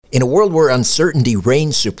In a world where uncertainty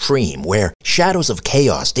reigns supreme, where shadows of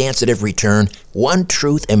chaos dance at every turn, one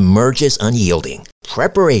truth emerges unyielding.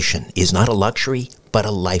 Preparation is not a luxury, but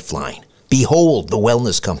a lifeline. Behold the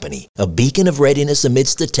Wellness Company, a beacon of readiness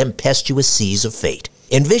amidst the tempestuous seas of fate.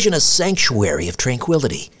 Envision a sanctuary of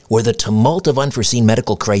tranquility, where the tumult of unforeseen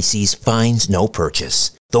medical crises finds no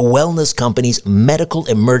purchase. The Wellness Company's Medical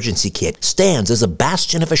Emergency Kit stands as a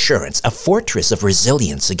bastion of assurance, a fortress of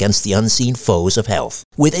resilience against the unseen foes of health.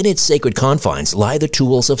 Within its sacred confines lie the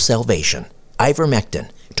tools of salvation.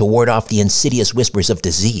 Ivermectin, to ward off the insidious whispers of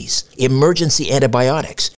disease. Emergency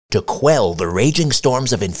antibiotics, to quell the raging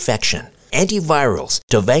storms of infection. Antivirals,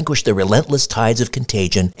 to vanquish the relentless tides of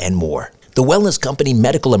contagion, and more. The Wellness Company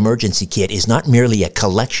Medical Emergency Kit is not merely a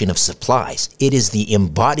collection of supplies. It is the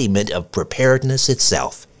embodiment of preparedness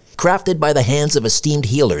itself. Crafted by the hands of esteemed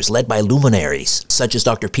healers led by luminaries such as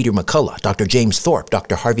Dr. Peter McCullough, Dr. James Thorpe,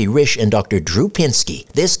 Dr. Harvey Risch, and Dr. Drew Pinsky,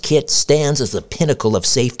 this kit stands as the pinnacle of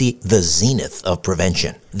safety, the zenith of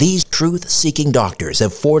prevention. These truth-seeking doctors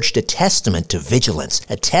have forged a testament to vigilance,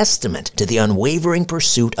 a testament to the unwavering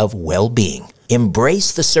pursuit of well-being.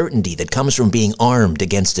 Embrace the certainty that comes from being armed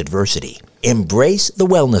against adversity. Embrace the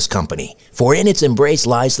Wellness Company, for in its embrace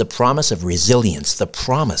lies the promise of resilience, the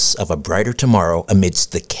promise of a brighter tomorrow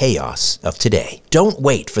amidst the chaos of today. Don't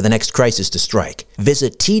wait for the next crisis to strike.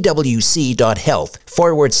 Visit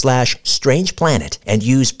twc.health/Strange Planet and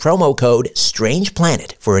use promo code Strange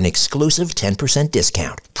Planet for an exclusive 10%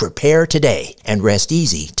 discount. Prepare today and rest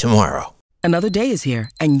easy tomorrow. Another day is here,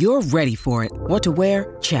 and you're ready for it. What to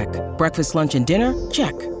wear? Check. Breakfast, lunch, and dinner?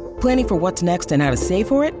 Check. Planning for what's next and how to save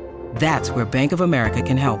for it? That's where Bank of America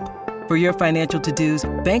can help. For your financial to-dos,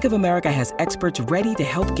 Bank of America has experts ready to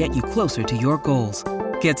help get you closer to your goals.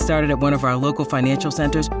 Get started at one of our local financial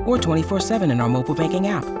centers or 24/7 in our mobile banking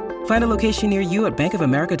app. Find a location near you at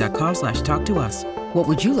bankofamerica.com/talktous. What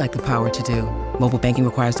would you like the power to do? Mobile banking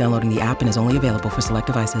requires downloading the app and is only available for select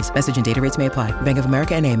devices. Message and data rates may apply. Bank of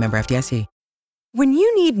America N.A., member FDIC. When you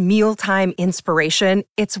need mealtime inspiration,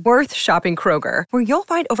 it's worth shopping Kroger, where you'll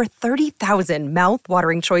find over 30,000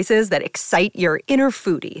 mouth-watering choices that excite your inner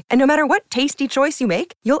foodie. And no matter what tasty choice you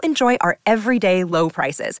make, you'll enjoy our everyday low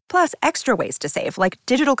prices, plus extra ways to save, like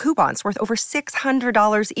digital coupons worth over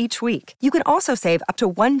 $600 each week. You can also save up to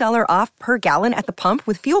 $1 off per gallon at the pump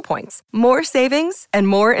with fuel points. More savings and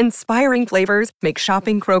more inspiring flavors make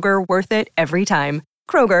shopping Kroger worth it every time.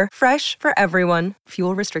 Kroger, fresh for everyone.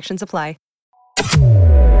 Fuel restrictions apply.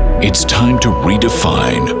 It's time to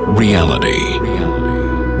redefine reality.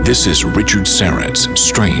 This is Richard Syrett's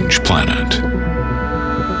Strange Planet.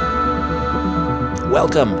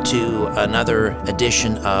 Welcome to another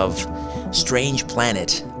edition of Strange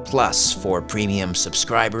Planet Plus for premium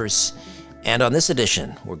subscribers. And on this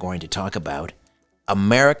edition, we're going to talk about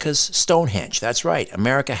America's Stonehenge. That's right,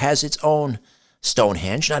 America has its own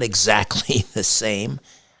Stonehenge, not exactly the same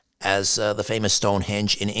as the famous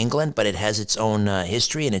Stonehenge in England, but it has its own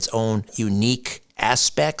history and its own unique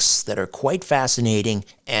aspects that are quite fascinating.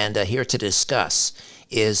 And here to discuss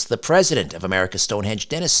is the president of America's Stonehenge,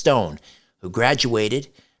 Dennis Stone, who graduated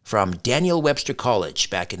from Daniel Webster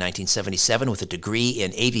College back in 1977 with a degree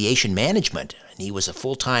in aviation management. And he was a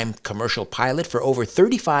full-time commercial pilot for over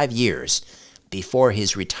 35 years before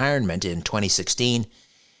his retirement in 2016.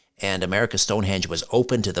 And America's Stonehenge was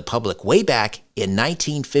opened to the public way back in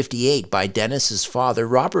 1958 by Dennis's father,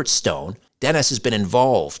 Robert Stone. Dennis has been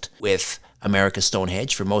involved with America's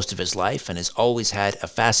Stonehenge for most of his life and has always had a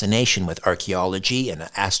fascination with archaeology and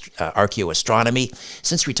archaeoastronomy.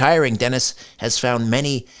 Since retiring, Dennis has found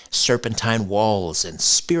many serpentine walls and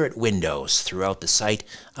spirit windows throughout the site,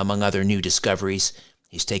 among other new discoveries.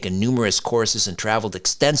 He's taken numerous courses and traveled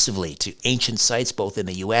extensively to ancient sites both in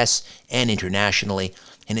the U.S. and internationally.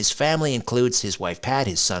 And his family includes his wife Pat,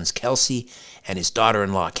 his sons Kelsey, and his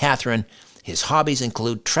daughter-in-law Catherine. His hobbies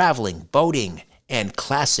include traveling, boating, and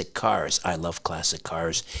classic cars. I love classic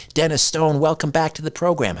cars. Dennis Stone, welcome back to the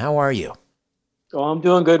program. How are you? Oh, I'm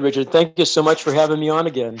doing good, Richard. Thank you so much for having me on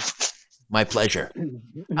again. My pleasure.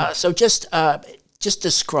 So just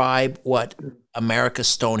describe what America's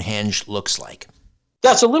Stonehenge looks like.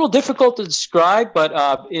 That's a little difficult to describe, but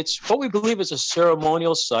it's what we believe is a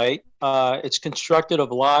ceremonial site. It's constructed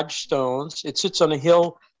of large stones. It sits on a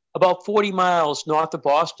hill about 40 miles north of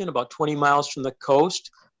Boston, about 20 miles from the coast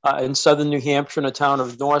in southern New Hampshire in the town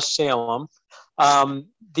of North Salem.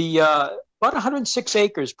 About 106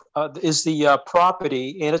 acres is the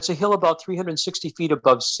property, and it's a hill about 360 feet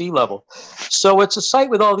above sea level. So it's a site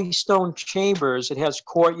with all these stone chambers. It has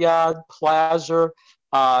courtyard, plaza.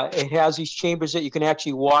 It has these chambers that you can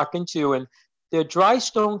actually walk into, and they're dry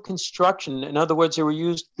stone construction. In other words, they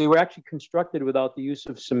were actually constructed without the use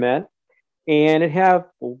of cement. And it have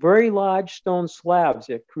very large stone slabs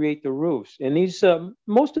that create the roofs. And these,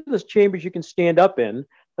 most of the chambers you can stand up in.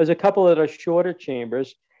 There's a couple that are shorter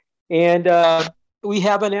chambers. And we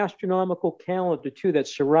have an astronomical calendar too that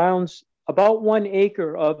surrounds about 1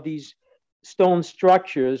 acre of these stone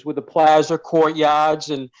structures with the plaza, courtyards,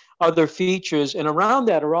 and other features. And around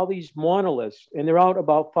that are all these monoliths, and they're out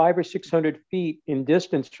about 500 or 600 feet in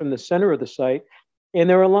distance from the center of the site. And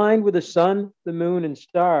they're aligned with the sun, the moon, and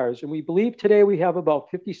stars. And we believe today we have about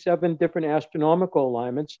 57 different astronomical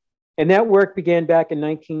alignments. And that work began back in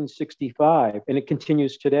 1965, and it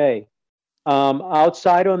continues today.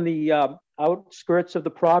 Outside on the outskirts of the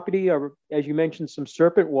property are, as you mentioned, some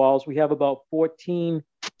serpent walls. We have about 14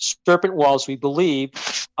 serpent walls, we believe.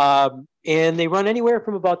 And they run anywhere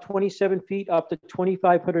from about 27 feet up to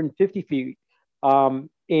 2,550 feet.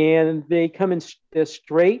 And they come in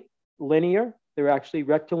straight, linear. They're actually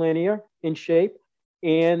rectilinear in shape,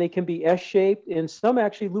 and they can be S-shaped, and some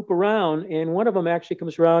actually loop around, and one of them actually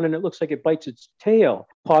comes around and it looks like it bites its tail,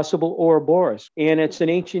 possible Ouroboros. And it's an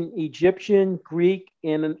ancient Egyptian, Greek,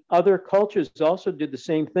 and other cultures also did the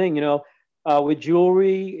same thing, with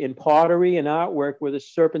jewelry and pottery and artwork where the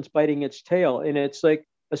serpent's biting its tail. And it's like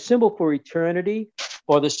a symbol for eternity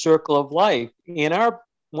or the circle of life. And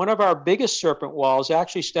one of our biggest serpent walls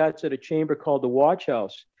actually starts at a chamber called the Watch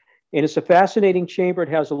House. And it's a fascinating chamber. It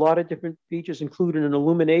has a lot of different features, including an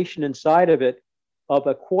illumination inside of it of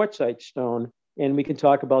a quartzite stone. And we can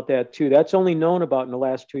talk about that too. That's only known about in the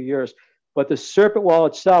last 2 years. But the serpent wall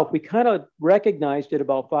itself, we kind of recognized it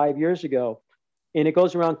about 5 years ago. And it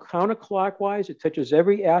goes around counterclockwise. It touches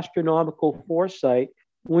every astronomical foresight.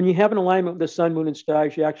 When you have an alignment with the sun, moon, and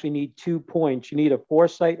stars, you actually need 2 points. You need a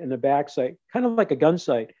foresight and a backsight, kind of like a gun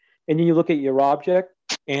sight. And then you look at your object,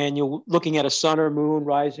 and you're looking at a sun or moon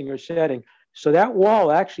rising or setting. So that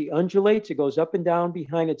wall actually undulates. It goes up and down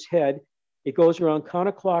behind its head. It goes around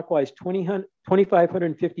counterclockwise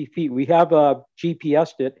 2,550 feet. We have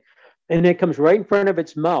GPSed it, and it comes right in front of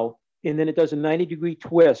its mouth, and then it does a 90-degree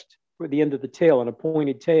twist for the end of the tail, on a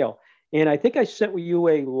pointed tail. And I think I sent you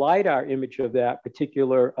a LiDAR image of that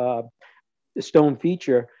particular stone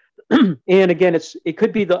feature. And again, it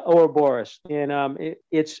could be the Ouroboros, and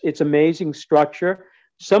it's amazing structure.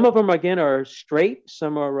 Some of them, again, are straight.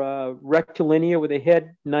 Some are rectilinear with the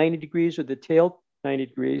head 90 degrees or the tail 90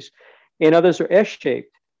 degrees. And others are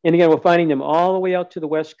S-shaped. And again, we're finding them all the way out to the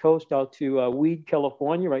West Coast, out to Weed,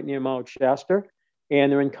 California, right near Mount Shasta.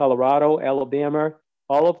 And they're in Colorado, Alabama,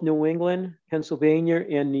 all of New England, Pennsylvania,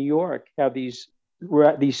 and New York have these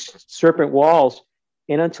serpent walls.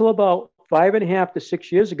 And until about 5.5 to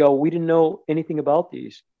 6 years ago, we didn't know anything about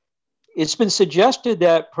these. It's been suggested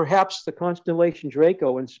that perhaps the constellation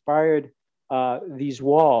Draco inspired these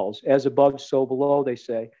walls, as above, so below, they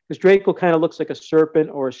say. Because Draco kind of looks like a serpent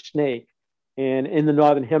or a snake, and in the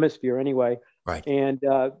Northern Hemisphere anyway. Right. And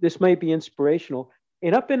this might be inspirational.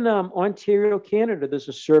 And up in Ontario, Canada, there's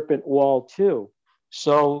a serpent wall too.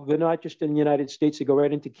 So they're not just in the United States, they go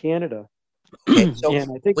right into Canada. Okay, so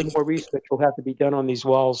and I think more research will have to be done on these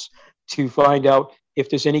walls to find out if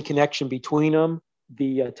there's any connection between them,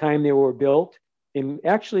 the time they were built, and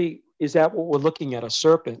actually, is that what we're looking at, a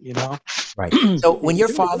serpent, Right. So when your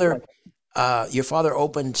father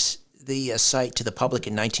opened the site to the public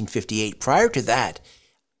in 1958, prior to that,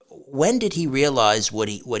 when did he realize what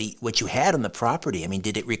you had on the property? I mean,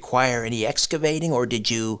 did it require any excavating, or did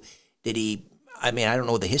he, I mean, I don't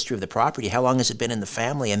know the history of the property. How long has it been in the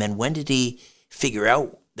family? And then when did he figure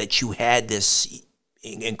out that you had this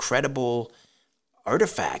incredible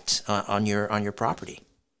artifact on your property?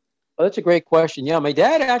 Well, that's a great question. Yeah, my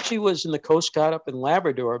dad actually was in the Coast Guard up in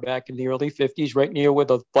Labrador back in the early 50s, right near where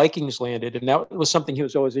the Vikings landed. And that was something he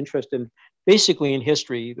was always interested in, basically in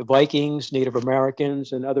history, the Vikings, Native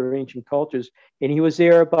Americans, and other ancient cultures. And he was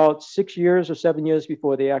there about 6 years or 7 years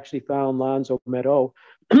before they actually found Lonzo Meadow.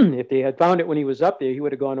 If they had found it when he was up there, he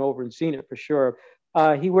would have gone over and seen it for sure.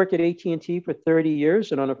 He worked at AT&T for 30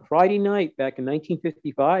 years. And on a Friday night back in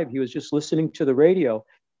 1955, he was just listening to the radio.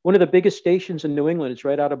 One of the biggest stations in New England, it's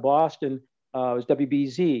right out of Boston, was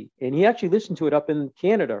WBZ. And he actually listened to it up in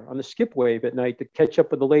Canada on the skip wave at night to catch up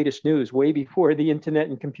with the latest news, way before the internet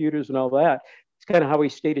and computers and all that. It's kind of how he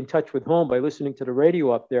stayed in touch with home, by listening to the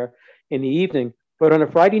radio up there in the evening. But on a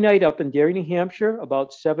Friday night up in Derry, New Hampshire,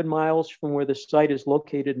 about 7 miles from where the site is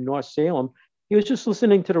located in North Salem, he was just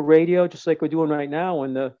listening to the radio, just like we're doing right now.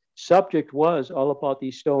 And the subject was all about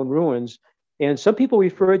these stone ruins. And some people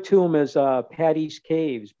referred to them as Paddy's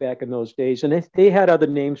Caves back in those days. And they had other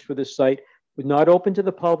names for this site, but not open to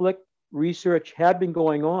the public. Research had been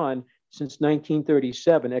going on. since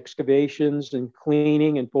 1937, excavations and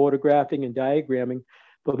cleaning and photographing and diagramming.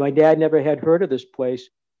 But my dad never had heard of this place.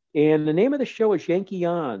 And the name of the show is Yankee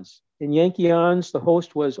Ons. In Yankee Ons, the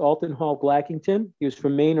host was Alton Hall Blackington. He was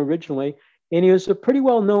from Maine originally, and he was a pretty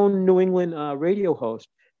well-known New England radio host.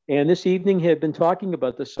 And this evening he had been talking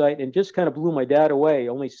about the site and just kind of blew my dad away,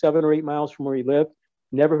 only 7 or 8 miles from where he lived.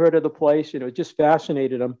 Never heard of the place. It just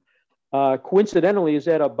fascinated him. Coincidentally, he was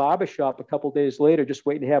at a barber shop a couple of days later, just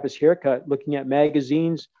waiting to have his haircut, looking at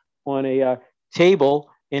magazines on a table,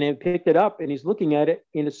 and he picked it up, and he's looking at it,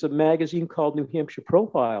 and it's a magazine called New Hampshire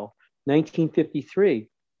Profile, 1953.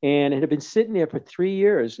 And it had been sitting there for 3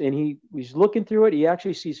 years, and he's looking through it. He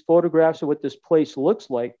actually sees photographs of what this place looks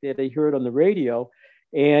like that he heard on the radio,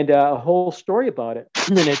 and a whole story about it.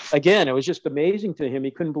 And then it was just amazing to him.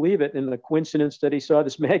 He couldn't believe it. And the coincidence that he saw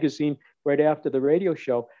this magazine right after the radio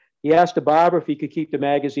show. He asked the barber if he could keep the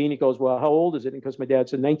magazine. He goes, well, how old is it? And because my dad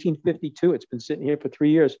said 1952. It's been sitting here for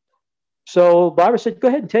 3 years. So Barbara said, go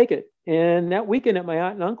ahead and take it. And that weekend at my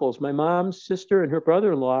aunt and uncle's, my mom's sister and her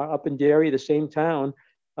brother-in-law up in Derry, the same town,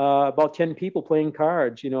 about 10 people playing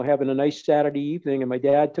cards, having a nice Saturday evening. And my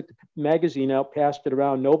dad took the magazine out, passed it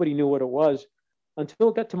around. Nobody knew what it was until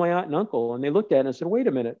it got to my aunt and uncle. And they looked at it and said, wait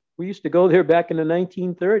a minute, we used to go there back in the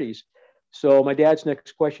 1930s. So my dad's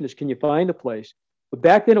next question is, can you find a place? But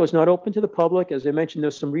back then it was not open to the public. As I mentioned,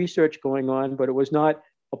 there's some research going on, but it was not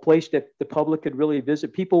a place that the public could really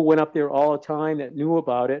visit. People went up there all the time that knew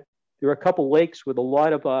about it. There were a couple lakes with a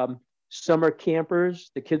lot of summer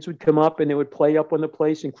campers. The kids would come up and they would play up on the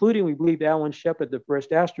place, including, we believe, Alan Shepard, the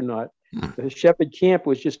first astronaut. The Shepard camp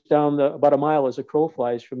was just down about a mile as a crow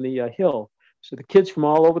flies from the hill. So the kids from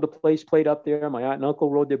all over the place played up there. My aunt and uncle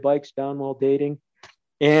rode their bikes down while dating.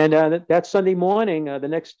 And that Sunday morning, the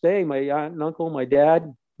next day, my aunt and uncle, my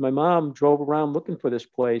dad, my mom drove around looking for this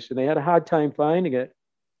place, and they had a hard time finding it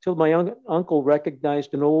until my uncle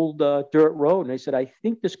recognized an old dirt road. And they said, I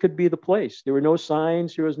think this could be the place. There were no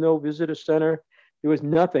signs. There was no visitor center. There was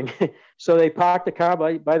nothing. So they parked the car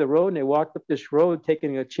by the road, and they walked up this road,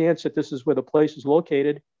 taking a chance that this is where the place is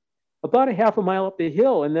located, about a half a mile up the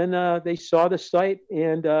hill. And then they saw the site,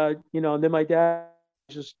 and, and then my dad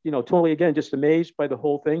just, totally, again, just amazed by the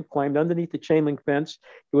whole thing, climbed underneath the chain link fence.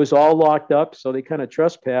 It was all locked up, so they kind of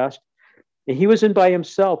trespassed. And he was in by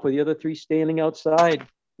himself with the other three standing outside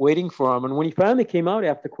waiting for him. And when he finally came out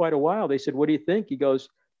after quite a while, they said, what do you think? He goes,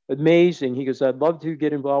 amazing. He goes, I'd love to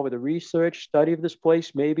get involved with the research study of this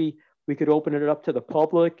place. Maybe we could open it up to the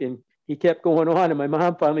public. And he kept going on. And my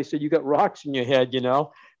mom finally said, you got rocks in your head,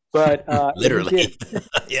 But literally,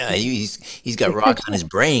 yeah, he's got rocks on his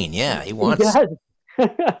brain. Yeah, he wants.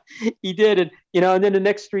 He did. And, and then the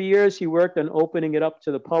next 3 years, he worked on opening it up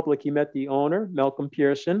to the public. He met the owner, Malcolm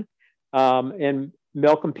Pearson. And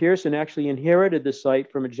Malcolm Pearson actually inherited the site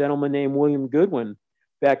from a gentleman named William Goodwin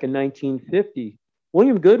back in 1950.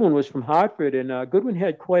 William Goodwin was from Hartford, and Goodwin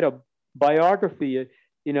had quite a biography.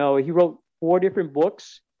 He wrote 4 different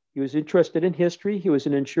books. He was interested in history. He was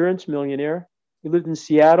an insurance millionaire. He lived in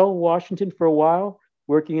Seattle, Washington for a while,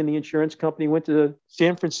 working in the insurance company, went to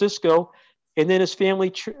San Francisco. And then his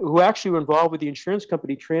family, who actually were involved with the insurance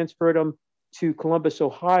company, transferred him to Columbus,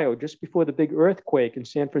 Ohio, just before the big earthquake in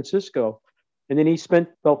San Francisco. And then he spent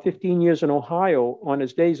about 15 years in Ohio. On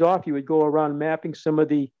his days off, he would go around mapping some of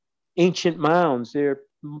the ancient mounds.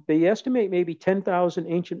 They estimate maybe 10,000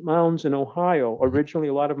 ancient mounds in Ohio. Originally,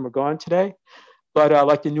 a lot of them are gone today. But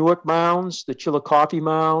like the Newark Mounds, the Chillicothe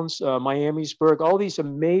Mounds, Miamisburg, all these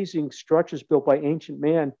amazing structures built by ancient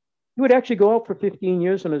man. He would actually go out for 15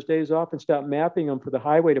 years on his days off and start mapping them for the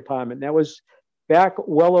highway department. And that was back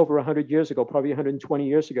well over 100 years ago, probably 120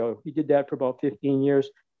 years ago. He did that for about 15 years.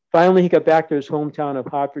 Finally, he got back to his hometown of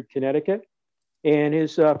Hartford, Connecticut. And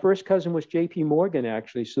his first cousin was J.P. Morgan,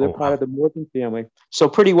 actually. So they're part of the Morgan family. So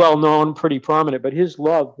pretty well known, pretty prominent. But his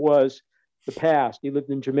love was the past. He lived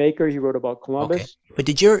in Jamaica. He wrote about Columbus. Okay. But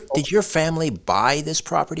did your family buy this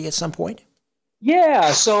property at some point?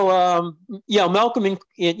 Yeah. So, Malcolm,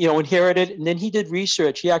 inherited, and then he did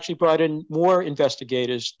research. He actually brought in more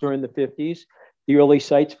investigators during the 50s, the Early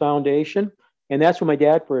Sites Foundation. And that's when my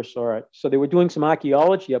dad first saw it. So they were doing some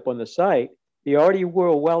archaeology up on the site. They already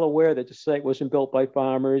were well aware that the site wasn't built by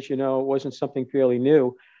farmers. It wasn't something fairly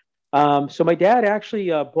new. So my dad actually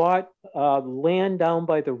bought land down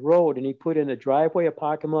by the road, and he put in a driveway, a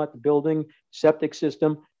parking lot, the building, septic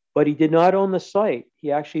system. But he did not own the site.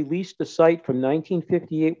 He actually leased the site from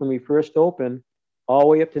 1958 when we first opened all the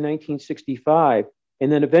way up to 1965.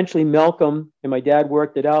 And then eventually Malcolm and my dad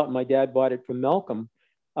worked it out, and my dad bought it from Malcolm.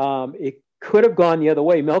 It could have gone the other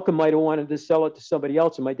way. Malcolm might have wanted to sell it to somebody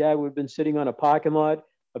else, and my dad would have been sitting on a parking lot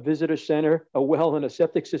a visitor center, a well, and a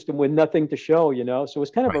septic system with nothing to show, So it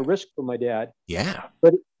was kind of a risk for my dad. Yeah.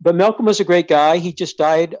 But Malcolm was a great guy. He just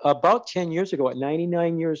died about 10 years ago at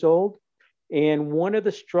 99 years old. And one of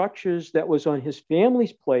the structures that was on his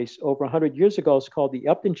family's place over 100 years ago is called the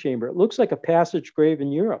Upton Chamber. It looks like a passage grave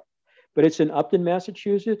in Europe, but it's in Upton,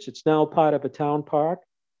 Massachusetts. It's now part of a town park.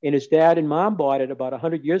 And his dad and mom bought it about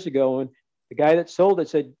 100 years ago. And the guy that sold it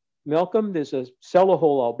said, Malcolm, there's a cellar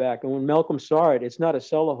hole out back. And when Malcolm saw it, it's not a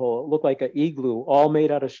cellar hole. It looked like an igloo, all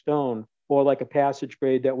made out of stone, or like a passage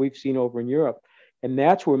grave that we've seen over in Europe. And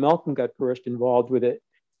that's where Malcolm got first involved with it.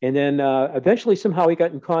 And then eventually, somehow, he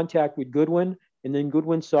got in contact with Goodwin. And then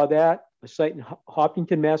Goodwin saw that, a site in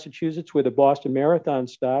Hopkinton, Massachusetts, where the Boston Marathon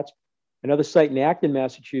starts, another site in Acton,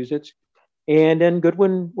 Massachusetts. And then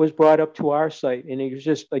Goodwin was brought up to our site. And he was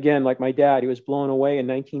just, again, like my dad, he was blown away in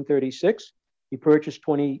 1936. He purchased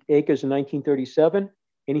 20 acres in 1937.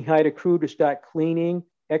 And he hired a crew to start cleaning,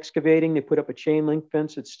 excavating. They put up a chain link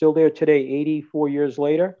fence. It's still there today, 84 years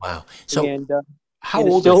later. Wow. So how and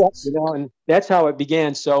old still, is this? and that's how it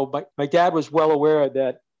began. So my dad was well aware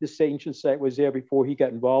that this ancient site was there before he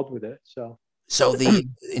got involved with it. So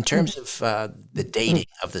in terms of the dating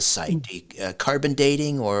of the site, carbon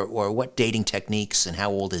dating or what dating techniques, and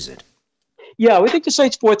how old is it? Yeah, we think the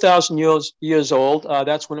site's 4,000 years old.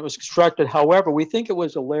 That's when it was constructed. However, we think it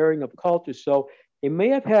was a layering of cultures. So it may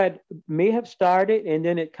have started, and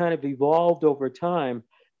then it kind of evolved over time.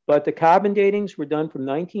 But the carbon datings were done from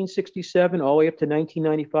 1967 all the way up to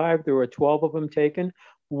 1995. There were 12 of them taken.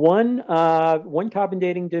 One carbon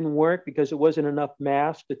dating didn't work because it wasn't enough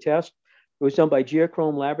mass to test. It was done by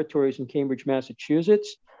Geochrome Laboratories in Cambridge,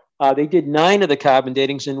 Massachusetts. They did 9 of the carbon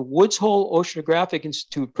datings, and Woods Hole Oceanographic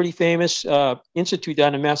Institute, pretty famous institute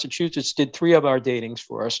down in Massachusetts, did 3 of our datings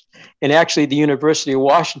for us. And actually, the University of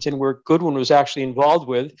Washington, where Goodwin was actually involved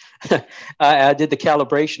with, did the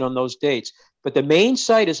calibration on those dates. But the main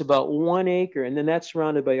site is about 1 acre, and then that's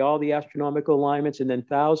surrounded by all the astronomical alignments and then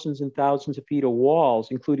thousands and thousands of feet of walls,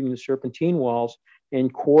 including the serpentine walls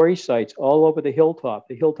and quarry sites all over the hilltop.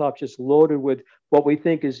 The hilltop's just loaded with what we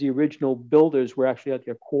think is the original builders were actually out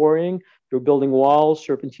there quarrying. They were building walls,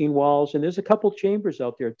 serpentine walls, and there's a couple chambers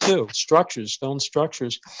out there too, structures, stone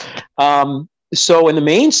structures. So in the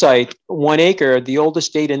main site, 1 acre, the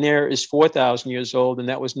oldest date in there is 4,000 years old, and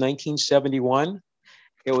that was 1971.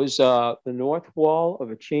 It was the north wall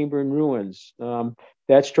of a chamber in ruins.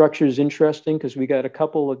 That structure is interesting because we got a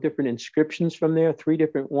couple of different inscriptions from there, 3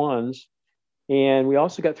 different ones. And we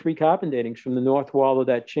also got 3 carbon datings from the north wall of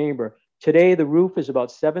that chamber. Today, the roof is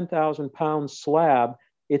about 7,000 pound slab.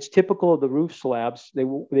 It's typical of the roof slabs. They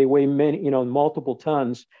weigh multiple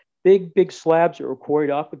tons. Big slabs that were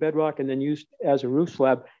quarried off the bedrock and then used as a roof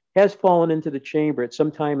slab has fallen into the chamber at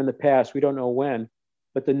some time in the past. We don't know when.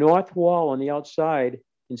 But the north wall on the outside,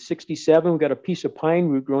 in 67, we got a piece of pine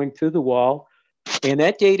root growing through the wall, and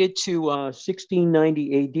that dated to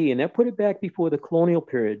 1690 AD, and that put it back before the colonial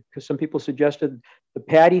period, because some people suggested the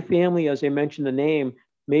Paddy family, as I mentioned the name,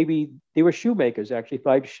 maybe they were shoemakers, actually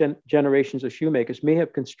 5 generations of shoemakers, may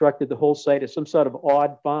have constructed the whole site as some sort of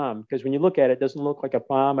odd farm, because when you look at it, it doesn't look like a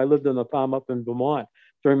farm. I lived on a farm up in Vermont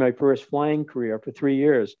during my first flying career for 3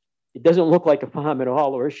 years. It doesn't look like a farm at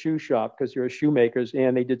all, or a shoe shop, because there were shoemakers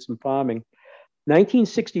and they did some farming.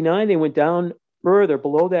 1969, they went down further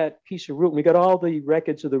below that piece of root. And we got all the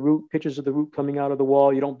records of the root, pictures of the root coming out of the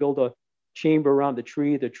wall. You don't build a chamber around the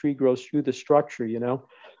tree grows through the structure,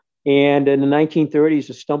 And in the 1930s,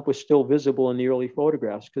 the stump was still visible in the early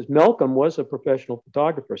photographs because Malcolm was a professional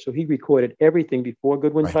photographer. So he recorded everything before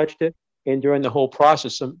Goodwin touched it and during the whole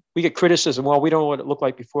process. We get criticism, well, we don't know what it looked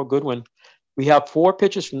like before Goodwin. We have 4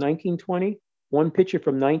 pictures from 1920, 1 picture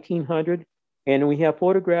from 1900, and we have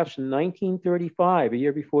photographs from 1935, a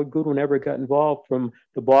year before Goodwin ever got involved, from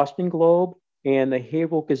the Boston Globe and the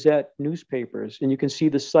Haverhill Gazette newspapers. And you can see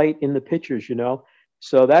the site in the pictures,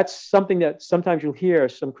 So that's something that sometimes you'll hear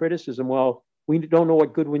some criticism. Well, we don't know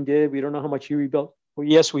what Goodwin did. We don't know how much he rebuilt. Well,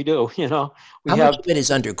 yes, we do. How much of it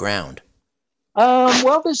is underground?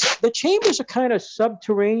 Well, the chambers are kind of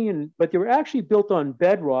subterranean, but they were actually built on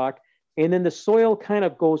bedrock. And then the soil kind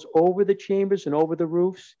of goes over the chambers and over the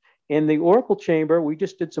roofs. And the Oracle chamber, we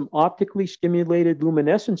just did some optically stimulated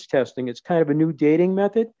luminescence testing. It's kind of a new dating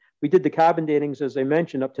method. We did the carbon datings, as I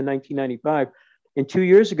mentioned, up to 1995. And 2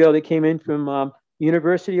 years ago, they came in from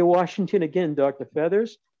University of Washington, again, Dr.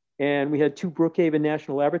 Feathers. And we had 2 Brookhaven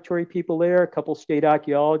National Laboratory people there, a couple state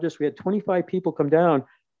archaeologists. We had 25 people come down,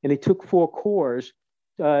 and they took 4 cores.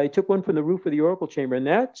 They took one from the roof of the Oracle chamber, and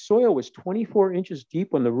that soil was 24 inches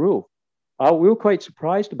deep on the roof. We were quite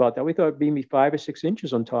surprised about that. We thought it'd be maybe 5 or 6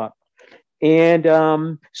 inches on top.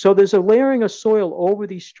 And so there's a layering of soil over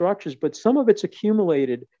these structures, but some of it's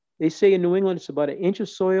accumulated. They say in New England, it's about an inch of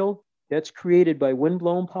soil that's created by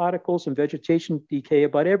windblown particles and vegetation decay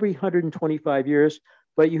about every 125 years.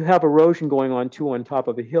 But you have erosion going on too on top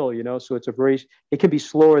of a hill, so it can be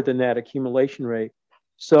slower than that accumulation rate.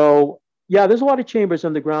 So yeah, there's a lot of chambers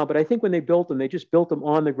underground, but I think when they built them, they just built them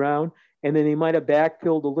on the ground, and then they might have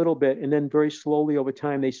backfilled a little bit, and then very slowly over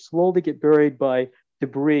time, they slowly get buried by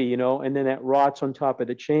debris, and then that rots on top of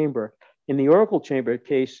the chamber. In the Oracle chamber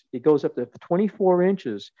case, it goes up to 24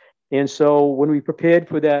 inches. And so when we prepared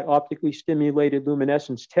for that optically stimulated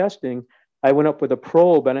luminescence testing, I went up with a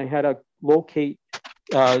probe and I had to locate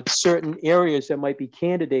certain areas that might be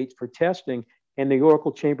candidates for testing. And the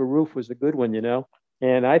Oracle chamber roof was a good one,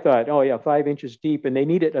 And I thought, oh yeah, 5 inches deep, and they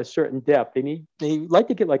need it a certain depth. They like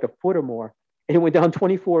to get like a foot or more. And it went down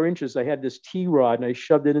 24 inches. I had this T-rod and I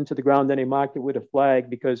shoved it into the ground. Then I marked it with a flag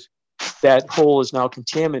because that hole is now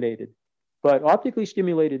contaminated. But optically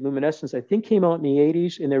stimulated luminescence, I think, came out in the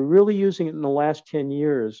 80s, and they're really using it in the last 10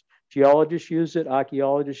 years. Geologists use it,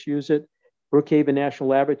 archaeologists use it. Brookhaven National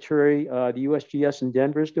Laboratory, the USGS in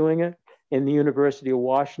Denver is doing it, and the University of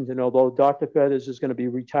Washington, although Dr. Feathers is going to be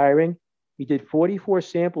retiring. He did 44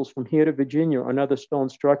 samples from here to Virginia on other stone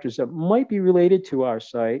structures that might be related to our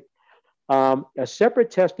site. A separate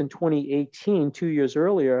test in 2018, 2 years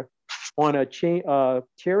earlier, on a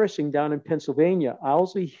terracing down in Pennsylvania,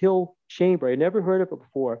 Owsley Hill Chamber. I never heard of it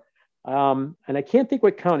before. And I can't think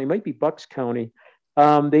what county, it might be Bucks County.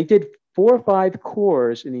 They did 4 or 5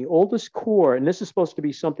 cores, and the oldest core, and this is supposed to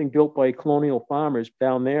be something built by colonial farmers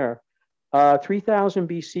down there, 3000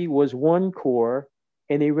 BC was one core,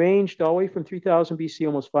 and they ranged all the way from 3000 BC,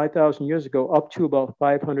 almost 5,000 years ago, up to about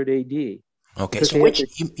 500 AD. Okay, so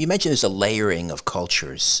you mentioned there's a layering of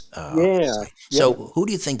cultures. So who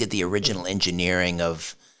do you think did the original engineering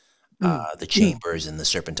of the chambers and the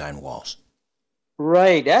serpentine walls?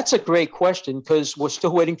 Right, that's a great question because we're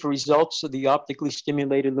still waiting for results of the optically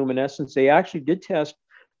stimulated luminescence. They actually did test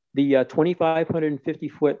the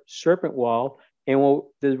 2,550-foot serpent wall, and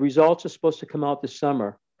the results are supposed to come out this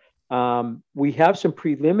summer. We have some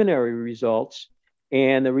preliminary results,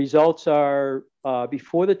 and the results are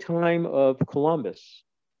before the time of Columbus,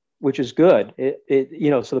 which is good.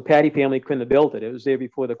 So the Patty family couldn't have built it. It was there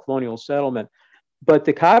before the colonial settlement. But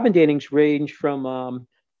the carbon datings range from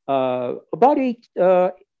about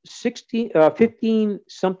 15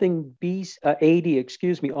 something AD,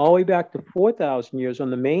 all the way back to 4,000 years on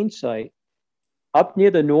the main site. Up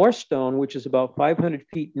near the North Stone, which is about 500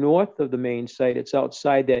 feet north of the main site, it's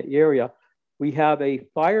outside that area, we have a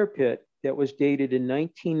fire pit that was dated in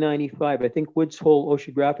 1995. I think Woods Hole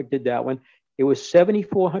Oceanographic did that one. It was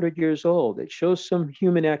 7,400 years old. It shows some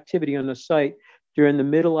human activity on the site during the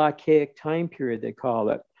Middle Archaic time period, they call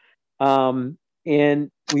it.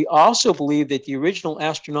 And we also believe that the original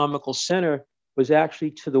astronomical center was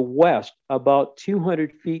actually to the west, about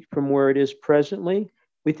 200 feet from where it is presently.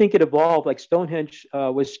 We think it evolved, like Stonehenge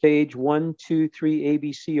was stage 1, 2, 3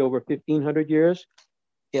 ABC over 1,500 years.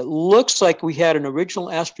 It looks like we had an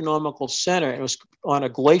original astronomical center. It was on a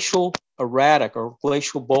glacial erratic or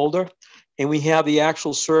glacial boulder. And we have the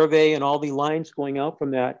actual survey and all the lines going out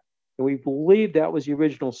from that. And we believe that was the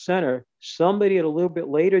original center. Somebody at a little bit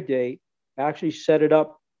later date actually set it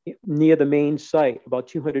up near the main site, about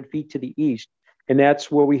 200 feet to the east. And that's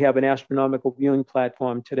where we have an astronomical viewing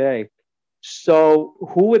platform today. So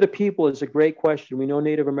who are the people is a great question. We know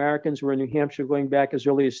Native Americans were in New Hampshire going back as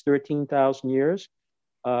early as 13,000 years.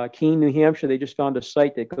 Keene, New Hampshire, they just found a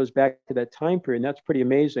site that goes back to that time period, and that's pretty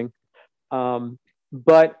amazing.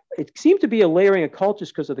 But it seemed to be a layering of cultures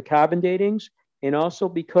because of the carbon datings and also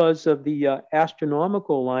because of the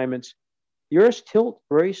astronomical alignments. The Earth's tilt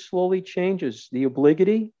very slowly changes. The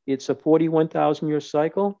obliquity, it's a 41,000-year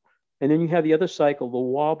cycle. And then you have the other cycle, the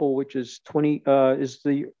wobble, which is is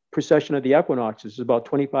the precession of the equinoxes, about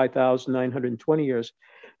 25,920 years.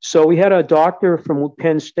 So we had a doctor from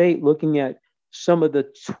Penn State looking at some of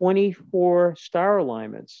the 24 star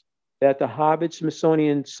alignments that the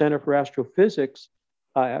Harvard-Smithsonian Center for Astrophysics,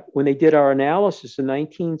 when they did our analysis in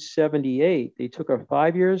 1978, they took our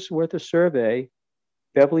 5 years worth of survey.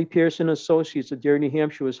 Beverly Pearson Associates of Derry, New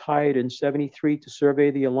Hampshire was hired in 73 to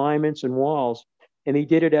survey the alignments and walls. And they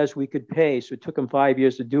did it as we could pay. So it took them 5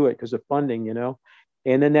 years to do it because of funding,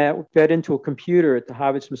 And then that fed into a computer at the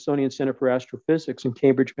Harvard-Smithsonian Center for Astrophysics in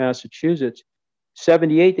Cambridge, Massachusetts.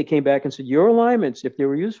 78, they came back and said, your alignments, if they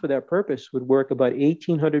were used for that purpose, would work about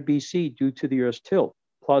 1800 BC due to the Earth's tilt,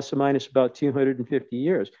 plus or minus about 250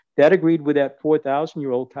 years. That agreed with that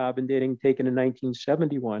 4,000-year-old carbon dating taken in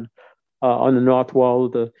 1971 on the north wall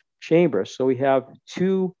of the chamber. So we have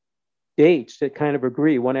two dates that kind of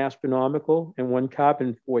agree, one astronomical and one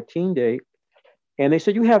carbon-14 date. And they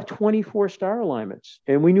said, you have 24 star alignments.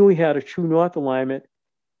 And we knew we had a true north alignment.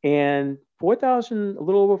 And a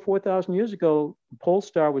little over 4,000 years ago, the pole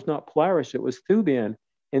star was not Polaris, it was Thuban.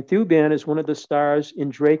 And Thuban is one of the stars in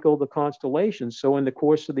Draco, the constellation. So in the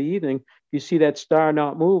course of the evening, you see that star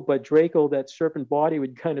not move, but Draco, that serpent body,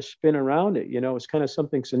 would kind of spin around it. It's kind of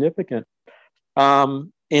something significant.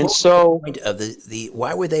 And what so, was the point of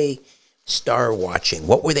why were they star watching?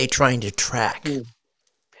 What were they trying to track?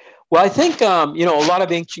 Well, I think a lot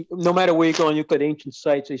of ancient, no matter where you go and you look at ancient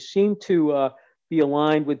sites, they seem to be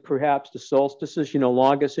aligned with perhaps the solstices,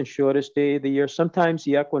 longest and shortest day of the year. Sometimes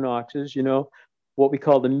the equinoxes, what we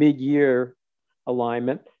call the mid-year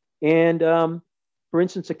alignment. And for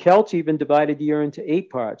instance, the Celts even divided the year into 8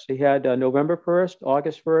 parts. They had November 1st,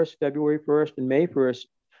 August 1st, February 1st, and May 1st,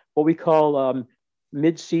 what we call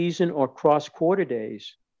mid-season or cross-quarter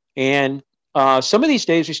days. And some of these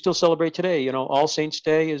days we still celebrate today. All Saints'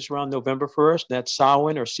 Day is around November 1st. That's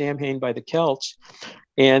Samhain or Samhain by the Celts.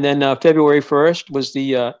 And then February 1st was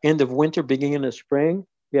the end of winter, beginning of spring.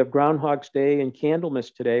 We have Groundhog's Day and Candlemas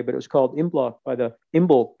today, but it was called Imbolc by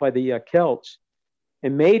the Celts.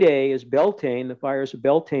 And May Day is Beltane, the fires of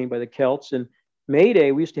Beltane by the Celts. And May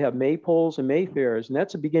Day, we used to have maypoles and mayfairs, and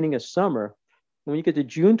that's the beginning of summer. When you get to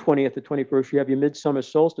June 20th to 21st, you have your midsummer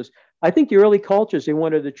solstice. I think the early cultures, they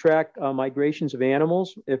wanted to track migrations of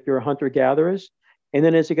animals if you're hunter-gatherers. And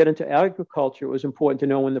then as they got into agriculture, it was important to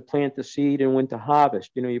know when to plant the seed and when to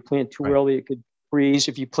harvest. You plant too early, it could freeze.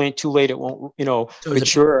 If you plant too late, it won't, so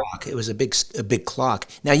mature. It was a big clock.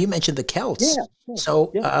 Now you mentioned the Celts. Yeah.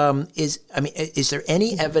 So is there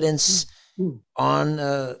any evidence on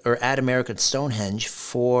or at American Stonehenge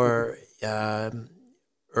for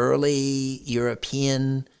early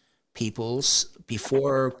European peoples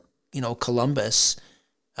before Columbus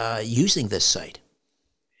using this site?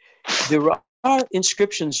 There are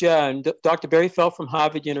inscriptions, yeah. And Dr. Barry Felt from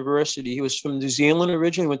Harvard University. He was from New Zealand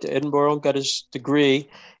originally, went to Edinburgh, got his degree.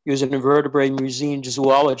 He was an invertebrate museum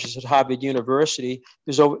zoologist at Harvard University.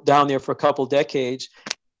 He was down there for a couple decades.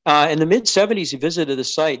 In the mid-'70s, he visited the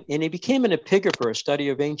site, and he became an epigrapher, a study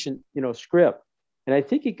of ancient, script. And I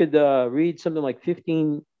think he could read something like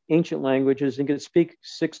 15 ancient languages and could speak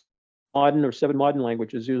 6 modern or 7 modern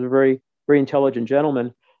languages. He was a very, very intelligent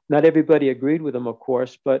gentleman. Not everybody agreed with him, of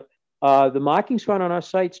course, but the markings found on our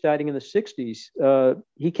site starting in the 60s.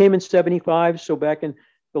 He came in 75, so back in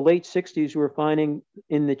the late 60s, we were finding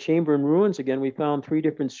in the chamber and ruins again, we found 3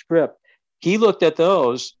 different script. He looked at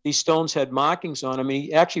those. These stones had markings on them. And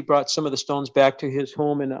he actually brought some of the stones back to his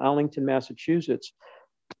home in Arlington, Massachusetts.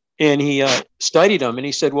 And he studied them. And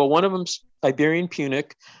he said, well, one of them's Iberian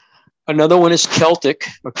Punic. Another one is Celtic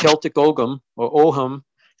or Celtic Ogham or Oham.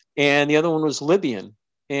 And the other one was Libyan.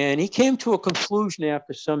 And he came to a conclusion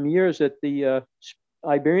after some years that the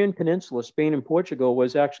Iberian Peninsula, Spain and Portugal,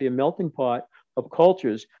 was actually a melting pot of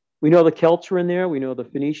cultures. We know the Celts were in there. We know the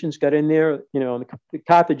Phoenicians got in there. The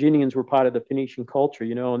Carthaginians were part of the Phoenician culture,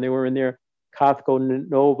 and they were in there, Carthago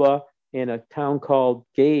Nova, in a town called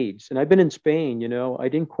Gades. And I've been in Spain, I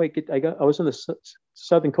didn't quite I was on the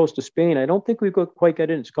southern coast of Spain. I don't think we quite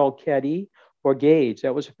got in. It's called Cadiz or Gades.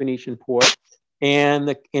 That was a Phoenician port. And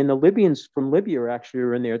the Libyans from Libya actually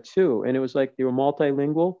were in there too. And it was like they were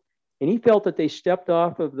multilingual. And he felt that they stepped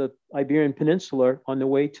off of the Iberian Peninsula on the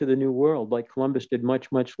way to the New World, like Columbus did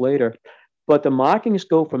much, much later. But the markings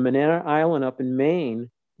go from Manana Island up in Maine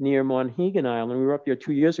near Monhegan Island. We were up there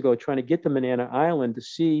 2 years ago trying to get to Manana Island to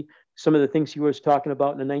see some of the things he was talking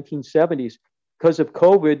about in the 1970s. Because of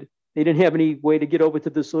COVID, they didn't have any way to get over to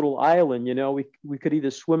this little island. We could either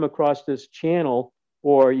swim across this channel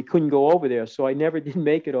or you couldn't go over there. So I never did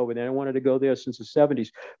make it over there. I wanted to go there since the 70s.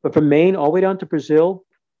 But from Maine all the way down to Brazil,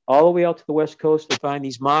 all the way out to the West Coast, they find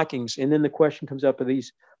these markings. And then the question comes up,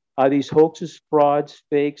 are these hoaxes, frauds,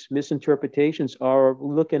 fakes, misinterpretations, or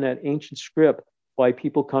looking at ancient script by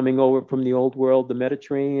people coming over from the old world, the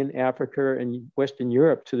Mediterranean, Africa, and Western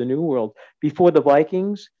Europe to the New World before the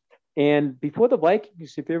Vikings. And before the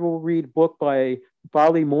Vikings, if you ever read a book by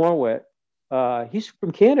Barley Morwet, he's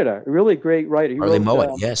from Canada, a really great writer. Barley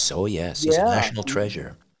Morwet, yes. Oh, yes. He's a national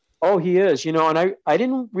treasure. Oh, he is, and I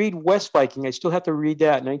didn't read West Viking. I still have to read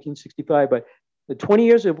that in 1965. But 20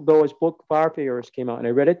 years ago, his book Farfarers came out, and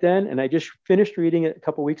I read it then, and I just finished reading it a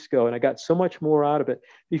couple of weeks ago, and I got so much more out of it.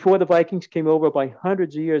 Before the Vikings came over, by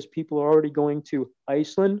hundreds of years, people are already going to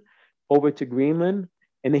Iceland, over to Greenland,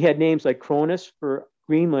 and they had names like Cronus for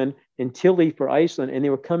Greenland and Tilly for Iceland, and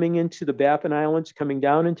they were coming into the Baffin Islands, coming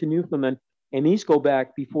down into Newfoundland, and these go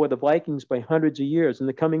back before the Vikings by hundreds of years, and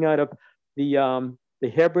they're coming out of the the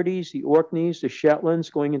Hebrides, the Orkneys, the Shetlands,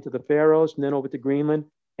 going into the Faroes, and then over to Greenland,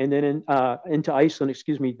 and then into Iceland,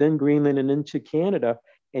 then Greenland, and into Canada.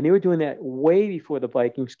 And they were doing that way before the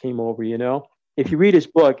Vikings came over, you know. If you read his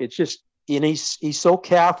book, it's just, and he's so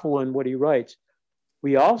careful in what he writes.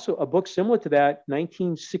 We also, a book similar to that,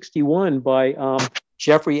 1961, by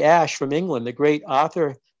Geoffrey Ashe from England, the great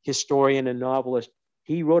author, historian, and novelist.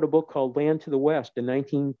 He wrote a book called Land to the West in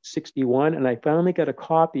 1961, and I finally got a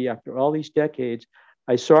copy after all these decades.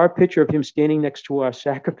 I saw a picture of him standing next to our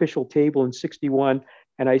sacrificial table in 61,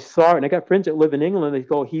 and I saw it, and I got friends that live in England. They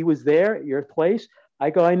go, he was there at your place? I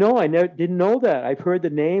go, I know, didn't know that. I've heard the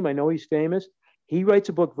name. I know he's famous. He writes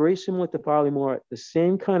a book very similar to Farley Moore, the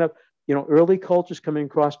same kind of, you know, early cultures coming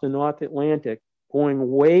across the North Atlantic, going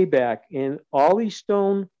way back. And all these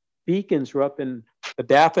stone beacons were up in the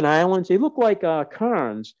Baffin Islands. They look like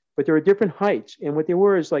cairns, but there are different heights. And what they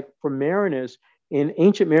were is like for mariners, and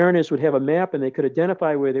ancient mariners would have a map and they could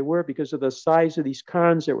identify where they were because of the size of these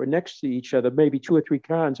cairns that were next to each other, maybe 2 or 3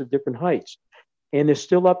 cairns of different heights. And they're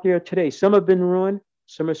still up there today. Some have been ruined,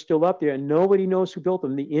 some are still up there, and nobody knows who built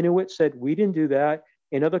them. The Inuit said, we didn't do that.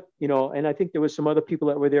 And other, you know, and I think there was some other people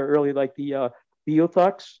that were there early, like the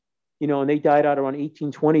Beothuks, you know, and they died out around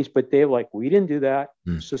 1820s, but they're like, we didn't do that.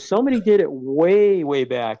 So somebody did it way, way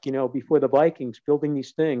back, you know, before the Vikings building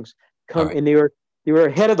these things and they were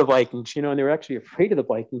ahead of the Vikings, you know, and they were actually afraid of the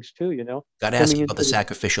Vikings too, you know. Got to ask you about the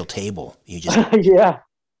sacrificial table. You just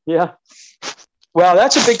yeah. Well,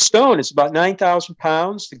 that's a big stone. It's about 9,000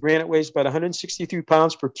 pounds. The granite weighs about 163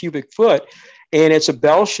 pounds per cubic foot, and it's a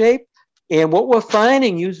bell shape. And what we're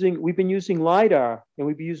finding we've been using LiDAR, and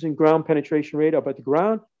we've been using ground penetration radar, but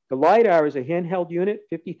the LiDAR is a handheld unit,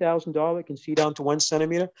 $50,000. It can see down to 1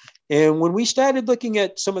 centimeter. And when we started looking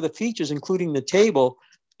at some of the features, including the table,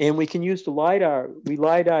 and we can use the LiDAR, we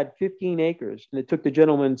LiDAR'd 15 acres, and it took the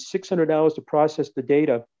gentleman $600 to process the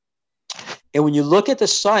data. And when you look at the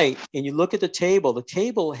site and you look at the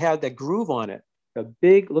table had that groove on it, a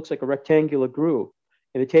big, looks like a rectangular groove.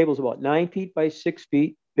 And the table is about 9 feet by 6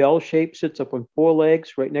 feet, bell shape, sits up on 4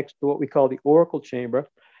 legs right next to what we call the oracle chamber.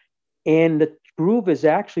 And the groove is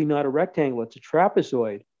actually not a rectangle, it's a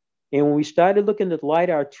trapezoid. And when we started looking at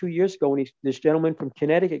LiDAR 2 years ago, when this gentleman from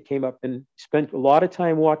Connecticut came up and spent a lot of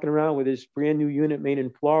time walking around with his brand new unit made in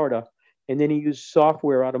Florida, and then he used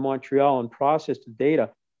software out of Montreal and processed the data.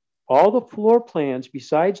 All the floor plans,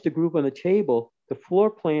 besides the groove on the table, the floor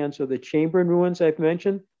plans of the chamber in ruins I've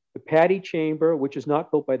mentioned, the Patty chamber, which is not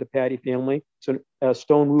built by the Patty family, it's a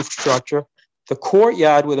stone roof structure, the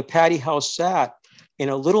courtyard where the Patty house sat, in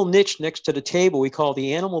a little niche next to the table we call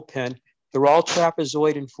the animal pen. They're all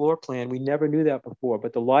trapezoid in floor plan. We never knew that before.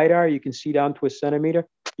 But the LiDAR, you can see down to 1 centimeter.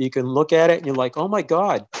 You can look at it and you're like, oh my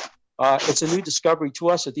God, it's a new discovery to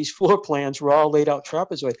us that these floor plans were all laid out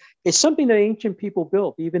trapezoid. It's something that ancient people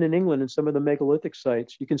built, even in England and some of the megalithic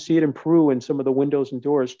sites. You can see it in Peru and some of the windows and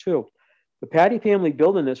doors too. The Patty family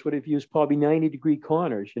building this would have used probably 90-degree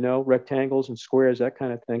corners, you know, rectangles and squares, that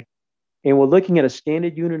kind of thing. And we're looking at a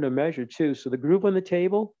standard unit of measure too. So the groove on the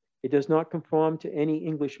table, it does not conform to any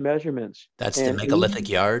English measurements. That's the megalithic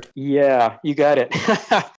yard? Yeah, you got it.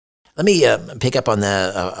 Let me pick up on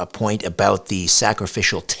a point about the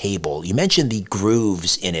sacrificial table. You mentioned the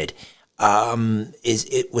grooves in it.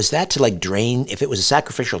 Was that to like drain? If it was a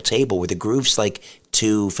sacrificial table, were the grooves like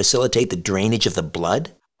to facilitate the drainage of the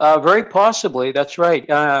blood? Very possibly. That's right.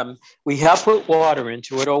 We have put water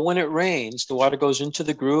into it, or when it rains, the water goes into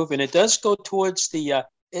the groove, and it does go towards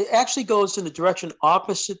it actually goes in the direction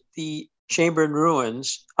opposite the chamber in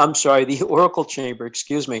ruins. I'm sorry, the oracle chamber,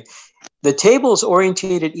 excuse me. The table is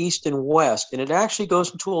orientated east and west, and it actually goes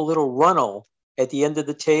into a little runnel at the end of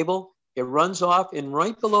the table. It runs off, and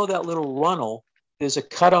right below that little runnel, there's a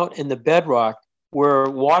cutout in the bedrock where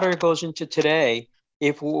water goes into today.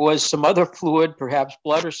 If it was some other fluid, perhaps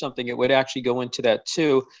blood or something, it would actually go into that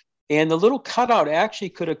too. And the little cutout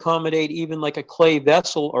actually could accommodate even like a clay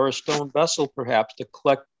vessel or a stone vessel, perhaps, to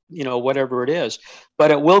collect, you know, whatever it is. But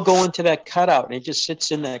it will go into that cutout, and it just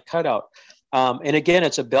sits in that cutout. And again,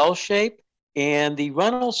 it's a bell shape, and the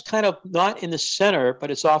runnel's kind of not in the center, but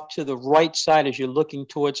it's off to the right side as you're looking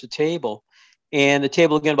towards the table. And the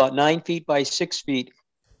table, again, about 9 feet by 6 feet.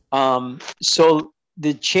 So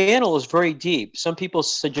the channel is very deep. Some people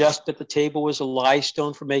suggest that the table was a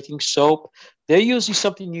limestone for making soap. They're usually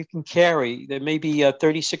something you can carry. They may be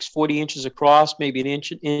 36, 40 inches across, maybe an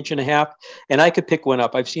inch and a half. And I could pick one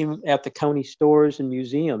up. I've seen them at the county stores and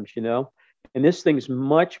museums, you know. And this thing's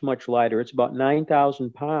much, much lighter. It's about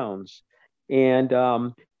 9,000 pounds. And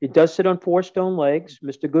it does sit on 4 stone legs.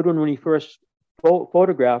 Mr. Goodwin, when he first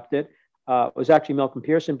photographed it, was actually Malcolm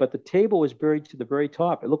Pearson, but the table was buried to the very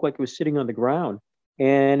top. It looked like it was sitting on the ground.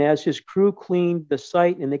 And as his crew cleaned the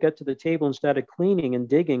site and they got to the table and started cleaning and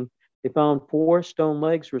digging, they found 4 stone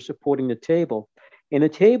legs were supporting the table. And the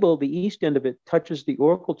table, the east end of it, touches the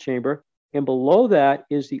oracle chamber. And below that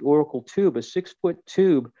is the oracle tube, a 6-foot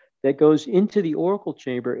tube that goes into the oracle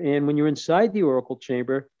chamber. And when you're inside the oracle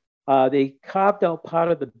chamber, they carved out part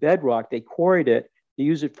of the bedrock. They quarried it to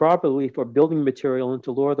use it properly for building material and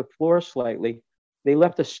to lower the floor slightly. They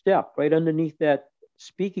left a step right underneath that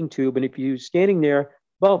speaking tube. And if you're standing there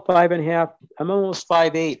about 5.5, I'm almost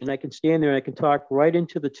 5'8", and I can stand there and I can talk right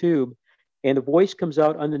into the tube. And the voice comes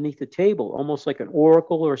out underneath the table, almost like an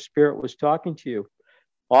oracle or a spirit was talking to you.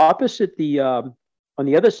 Opposite on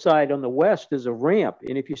the other side, on the west, is a ramp.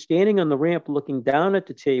 And if you're standing on the ramp looking down at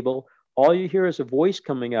the table, all you hear is a voice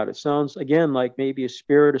coming out. It sounds, again, like maybe a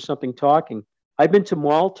spirit or something talking. I've been to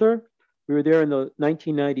Malta. We were there in the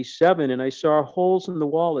 1997, and I saw holes in the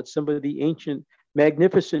wall at some of the ancient,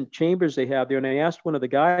 magnificent chambers they have there. And I asked one of the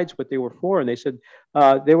guides what they were for, and they said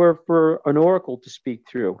they were for an oracle to speak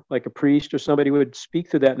through, like a priest or somebody would speak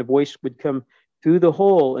through that, and a voice would come through the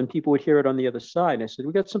hole, and people would hear it on the other side. And I said,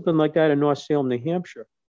 we got something like that in North Salem, New Hampshire.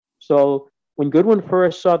 So when Goodwin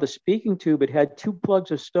first saw the speaking tube, it had 2 plugs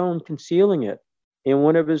of stone concealing it. And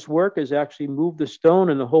one of his workers actually moved the stone,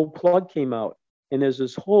 and the whole plug came out. And there's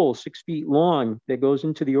this hole 6 feet long that goes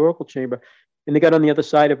into the oracle chamber. And they got on the other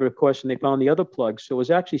side of it, of course, and they found the other plug. So it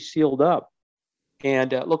was actually sealed up.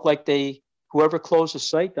 And it looked like whoever closed the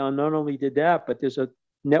site down not only did that, but there's a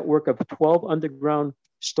network of 12 underground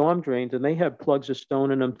storm drains, and they have plugs of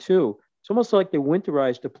stone in them too. It's almost like they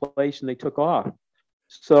winterized the place and they took off.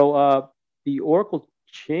 So the oracle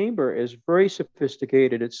chamber is very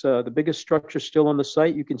sophisticated. It's the biggest structure still on the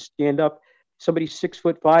site. You can stand up. Somebody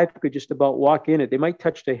 6'5" could just about walk in it. They might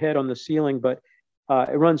touch their head on the ceiling, but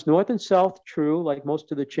it runs north and south true, like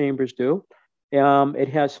most of the chambers do. It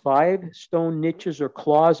has 5 stone niches or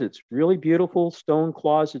closets, really beautiful stone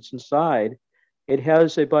closets inside. It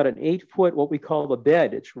has about an 8-foot, what we call a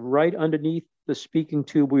bed. It's right underneath the speaking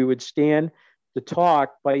tube. We would stand to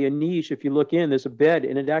talk by your knees. If you look in, there's a bed,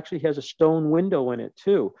 and it actually has a stone window in it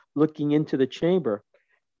too, looking into the chamber.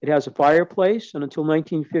 It has a fireplace, and until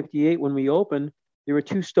 1958, when we opened, there were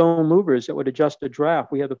 2 stone louvers that would adjust the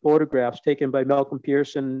draft. We have the photographs taken by Malcolm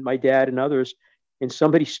Pearson, my dad, and others, and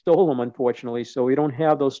somebody stole them, unfortunately, so we don't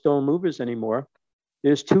have those stone louvers anymore.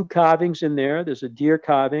 There's 2 carvings in there. There's a deer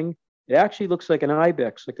carving. It actually looks like an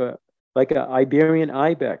ibex, like a Iberian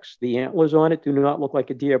ibex. The antlers on it do not look like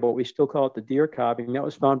a deer, but we still call it the deer carving. That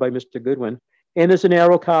was found by Mr. Goodwin. And there's an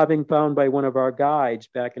arrow carving found by one of our guides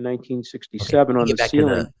back in 1967 on the ceiling.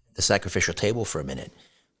 Get back to the sacrificial table for a minute.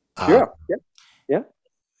 Sure. Yeah.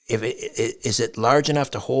 Is it large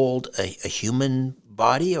enough to hold a human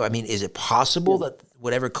body? Or, I mean, is it possible that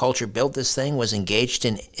whatever culture built this thing was engaged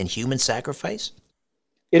in human sacrifice?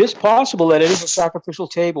 It is possible that it is a sacrificial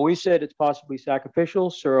table. We said it's possibly sacrificial,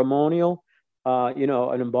 ceremonial,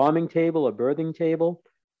 an embalming table, a birthing table.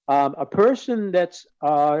 A person that's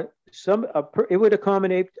it would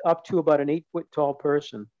accommodate up to about an 8-foot tall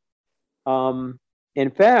person.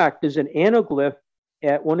 In fact, there's an anaglyph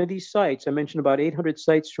at one of these sites. I mentioned about 800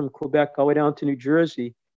 sites from Quebec all the way down to New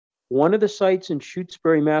Jersey. One of the sites in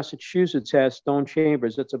Shutesbury, Massachusetts has stone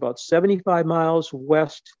chambers. It's about 75 miles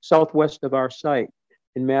southwest of our site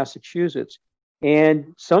in Massachusetts.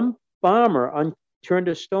 And some farmer turned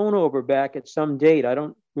a stone over back at some date. I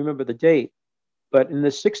don't remember the date, but in the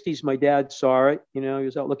 60s, my dad saw it. He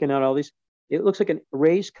was out looking at all these. It looks like a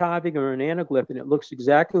raised carving or an anaglyph, and it looks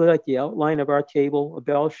exactly like the outline of our table, a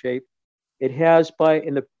bell shape. It has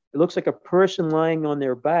it looks like a person lying on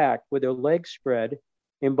their back with their legs spread,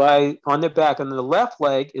 and on their back, on the left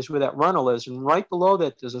leg is where that runnel is, and right below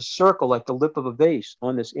that there's a circle like the lip of a vase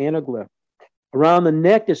on this anaglyph. Around the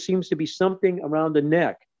neck, there seems to be something around the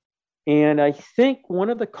neck. And I think one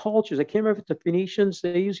of the cultures, I can't remember if it's the Phoenicians,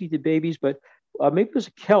 they usually did babies, but maybe it was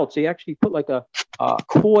the Celts. They actually put like a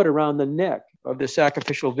cord around the neck of the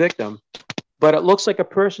sacrificial victim. But it looks like a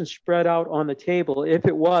person spread out on the table. If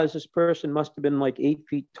it was, this person must have been like 8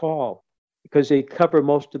 feet tall because they cover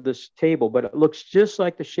most of this table. But it looks just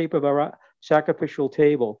like the shape of our sacrificial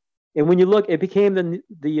table. And when you look, it became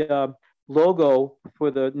the logo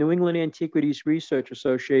for the New England Antiquities Research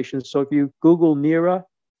Association. So if you Google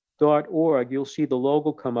NERA.org, you'll see the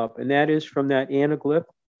logo come up, and that is from that anaglyph,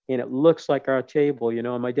 and it looks like our table,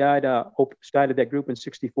 And my dad started that group in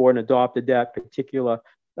 '64 and adopted that particular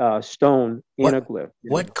stone anaglyph.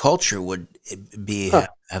 What culture would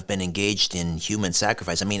have been engaged in human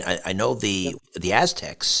sacrifice? I mean, I know the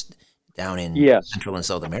Aztecs down in Central and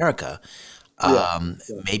South America.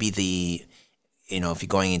 Maybe if you're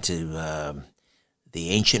going into the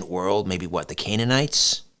ancient world, maybe what, the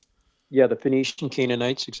Canaanites? Yeah, the Phoenician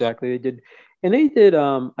Canaanites, exactly. They did,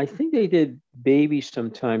 I think they did babies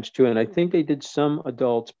sometimes too, and I think they did some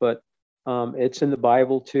adults, but it's in the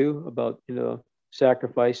Bible too about,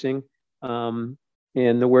 sacrificing um,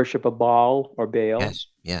 and the worship of Baal or Baal. Yes,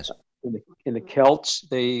 yes. In the Celts,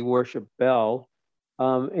 they worship Bel.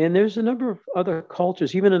 And there's a number of other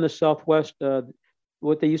cultures, even in the Southwest,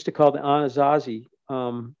 what they used to call the Anasazi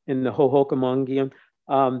in the Hohokam.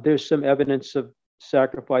 There's some evidence of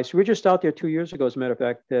sacrifice. We were just out there 2 years ago, as a matter of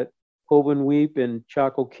fact, that Hoven Weep and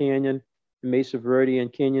Chaco Canyon, Mesa Verde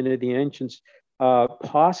and Canyon of the Ancients,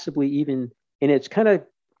 possibly even, and it's kind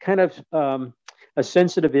of a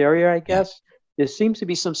sensitive area, I Yeah. guess. There seems to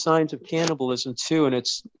be some signs of cannibalism too, and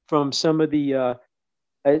it's from some of the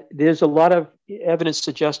there's a lot of evidence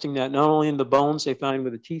suggesting that not only in the bones they find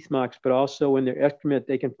with the teeth marks, but also in their excrement,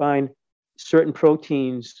 they can find certain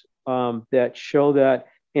proteins that show that.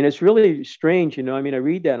 And it's really strange, I mean, I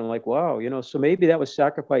read that and I'm like, wow, so maybe that was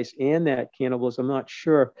sacrifice and that cannibalism. I'm not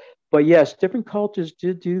sure. But yes, different cultures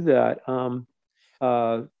did do that.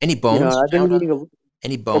 Any bones I've been found reading on a.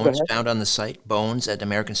 any Oh, go bones ahead. found on the site? Bones at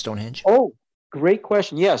American Stonehenge? Oh, great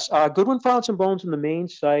question. Yes, Goodwin found some bones in the main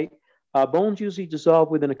site. Bones usually dissolve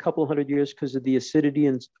within a couple hundred years because of the acidity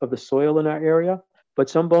of the soil in our area, but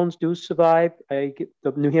some bones do survive. The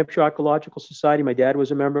New Hampshire Archaeological Society, my dad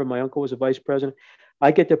was a member, my uncle was a vice president. I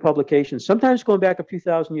get their publications, sometimes going back a few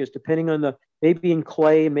thousand years, depending on maybe in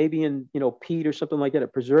clay, maybe in, peat or something like that.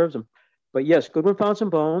 It preserves them. But yes, Goodwin found some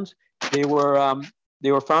bones. They were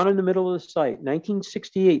they were found in the middle of the site.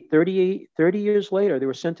 1968, 30 years later, they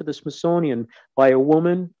were sent to the Smithsonian by a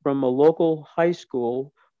woman from a local high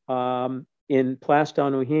school in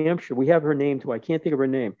Plastown, New Hampshire. We have her name too. I can't think of her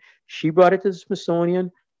name. She brought it to the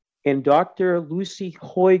Smithsonian, and Dr. Lucy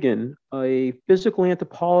Huygen, a physical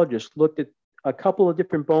anthropologist, looked at a couple of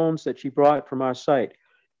different bones that she brought from our site.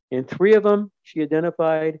 And three of them she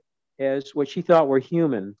identified as what she thought were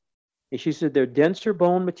human. And she said they're denser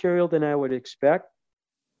bone material than I would expect.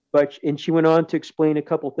 And she went on to explain a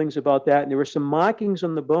couple things about that. And there were some markings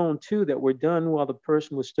on the bone too that were done while the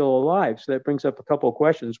person was still alive. So that brings up a couple of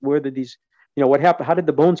questions. Where did these, what happened? How did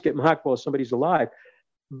the bones get marked while somebody's alive?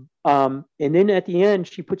 And then at the end,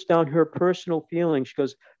 she puts down her personal feeling. She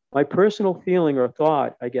goes, my personal feeling or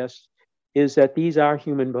thought, I guess, is that these are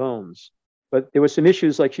human bones. But there were some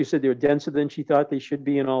issues, like she said, they were denser than she thought they should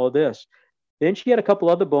be and all of this. Then she had a couple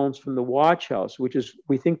other bones from the watch house, which is,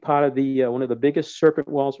 we think, part of the one of the biggest serpent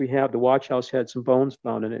walls we have. The watch house had some bones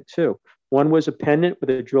found in it too. One was a pendant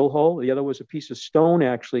with a drill hole. The other was a piece of stone,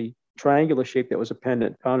 actually triangular shape, that was a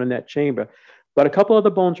pendant found in that chamber. But a couple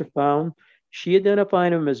other bones were found. She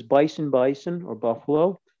identified them as bison or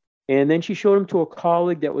buffalo. And then she showed them to a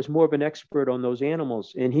colleague that was more of an expert on those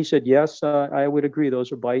animals. And he said, yes, I would agree.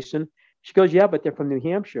 Those are bison. She goes, yeah, but they're from New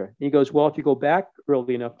Hampshire. And he goes, well, if you go back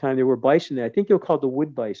early enough time, there were bison there. I think they were called the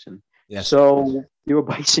wood bison. Yes. So they were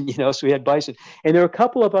bison, so we had bison. And there were a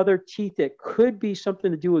couple of other teeth that could be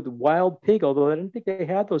something to do with wild pig, although I didn't think they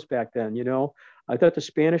had those back then, I thought the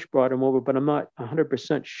Spanish brought them over, but I'm not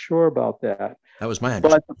 100% sure about that. That was my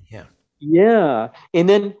understanding, yeah. Yeah. And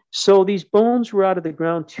then, so these bones were out of the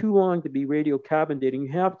ground too long to be radiocarbon dating.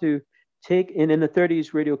 You have to and in the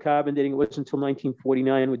 30s, radiocarbon dating, it wasn't until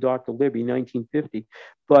 1949 with Dr. Libby, 1950.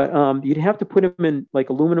 But you'd have to put them in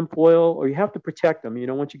like aluminum foil, or you have to protect them.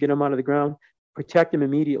 Once you get them out of the ground, protect them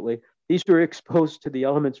immediately. These were exposed to the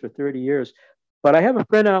elements for 30 years. But I have a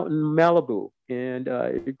friend out in Malibu, and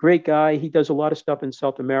a great guy. He does a lot of stuff in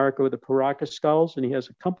South America with the Paracas skulls, and he has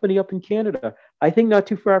a company up in Canada, I think not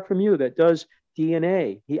too far from you, that does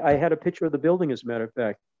DNA. I had a picture of the building, as a matter of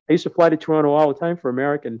fact. I used to fly to Toronto all the time for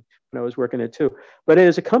American when I was working it too. But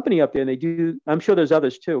there's a company up there, and they do, I'm sure there's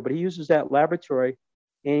others too, but he uses that laboratory.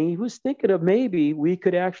 And he was thinking of maybe we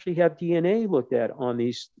could actually have DNA looked at on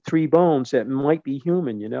these three bones that might be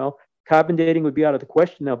human, Carbon dating would be out of the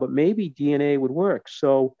question now, but maybe DNA would work.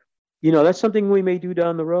 So, that's something we may do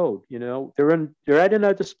down the road. They're right in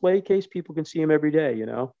our display case. People can see them every day,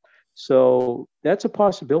 So that's a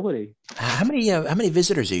possibility. How many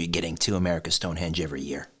visitors are you getting to America's Stonehenge every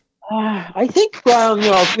year? I think,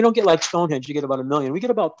 we don't get like Stonehenge. You get about 1 million. We get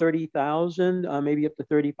about 30,000, maybe up to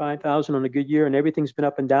 35,000 on a good year. And everything's been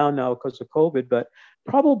up and down now because of COVID, but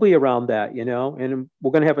probably around that, And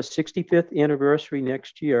we're going to have a 65th anniversary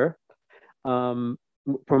next year from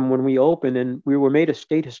when we opened. And we were made a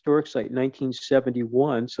state historic site in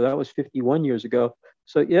 1971. So that was 51 years ago.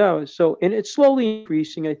 So, yeah. And it's slowly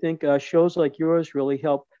increasing. I think shows like yours really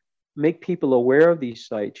help make people aware of these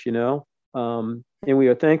sites, and we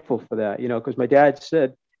are thankful for that, because my dad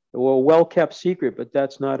said, well, well-kept secret, but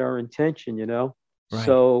that's not our intention, Right.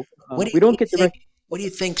 So What do we you, what don't do you get the think? What do you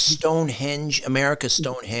think Stonehenge, America's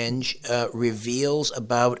Stonehenge, reveals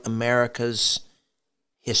about America's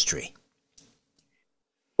history?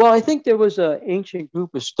 Well, I think there was an ancient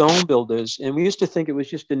group of stone builders, and we used to think it was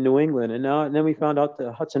just in New England. And then we found out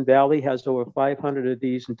the Hudson Valley has over 500 of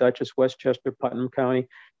these in Dutchess, Westchester, Putnam County.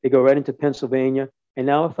 They go right into Pennsylvania. And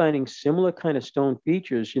now we're finding similar kind of stone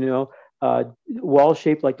features, walls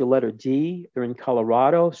shaped like the letter D. They're in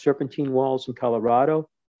Colorado, serpentine walls in Colorado,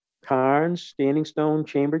 cairns, standing stone,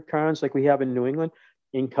 chambered cairns like we have in New England,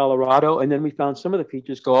 in Colorado. And then we found some of the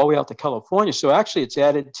features go all the way out to California. So actually, it's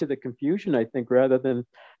added to the confusion, I think, rather than,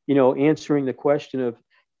 answering the question of,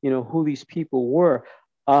 who these people were.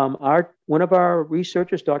 One of our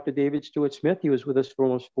researchers, Dr. David Stewart Smith, he was with us for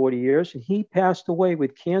almost 40 years, and he passed away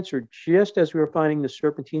with cancer just as we were finding the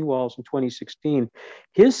serpentine walls in 2016.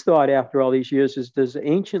 His thought after all these years is, does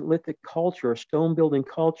ancient lithic culture, stone building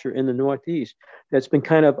culture in the Northeast that's been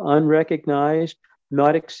kind of unrecognized,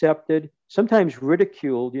 not accepted, sometimes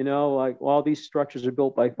ridiculed, like all these structures are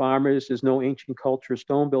built by farmers, there's no ancient culture of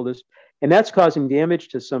stone builders. And that's causing damage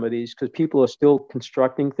to some of these because people are still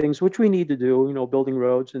constructing things, which we need to do, building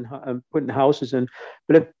roads and putting houses in.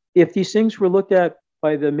 But if these things were looked at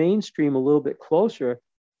by the mainstream a little bit closer,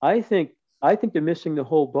 I think they're missing the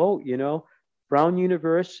whole boat, Brown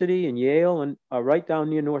University and Yale and right down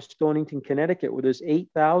near North Stonington, Connecticut, where there's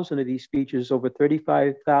 8,000 of these features over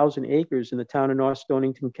 35,000 acres in the town of North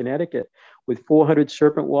Stonington, Connecticut, with 400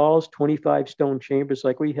 serpent walls, 25 stone chambers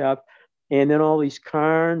like we have, and then all these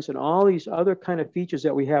cairns and all these other kind of features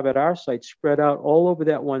that we have at our site spread out all over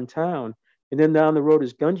that one town. And then down the road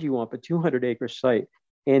is Gunjiwamp, a 200-acre site.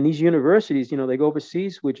 And these universities, they go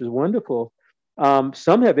overseas, which is wonderful.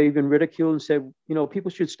 Some have even ridiculed and said, people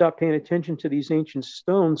should stop paying attention to these ancient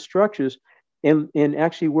stone structures and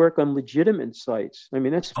actually work on legitimate sites. I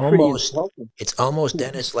mean, that's pretty insulting. It's almost,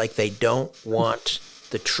 Dennis, like they don't want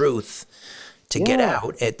the truth to get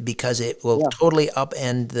out because it will totally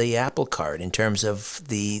upend the apple cart in terms of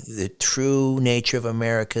the true nature of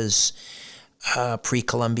America's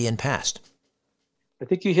pre-Columbian past. I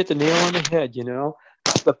think you hit the nail on the head,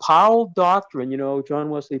 The Powell Doctrine, John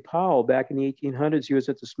Wesley Powell, back in the 1800s, he was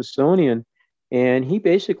at the Smithsonian, and he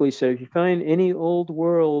basically said, if you find any old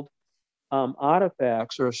world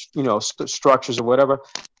artifacts or, structures or whatever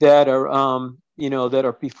that are, that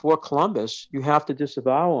are before Columbus, you have to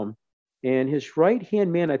disavow them. And his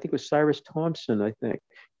right-hand man, I think, was Cyrus Thompson, I think.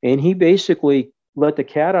 And he basically let the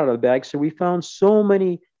cat out of the bag. So we found so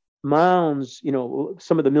many mounds,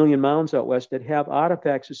 some of the million mounds out west that have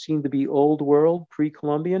artifacts that seem to be old world,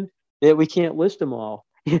 pre-Columbian, that we can't list them all.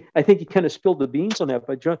 I think he kind of spilled the beans on that,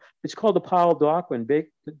 but it's called the Powell Doctrine.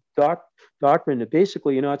 Doctrine that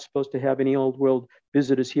basically you're not supposed to have any old world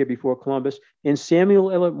visitors here before Columbus. And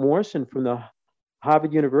Samuel Eliot Morison from the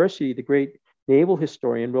Harvard University, the great naval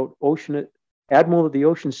historian, wrote Admiral of the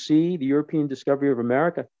Ocean Sea, the European Discovery of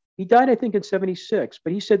America. He died, I think, in 76,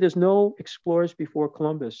 but he said there's no explorers before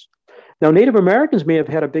Columbus. Now, Native Americans may have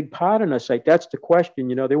had a big part in our site. That's the question.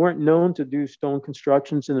 They weren't known to do stone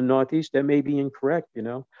constructions in the Northeast. That may be incorrect,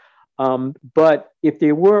 But if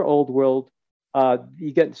they were old world,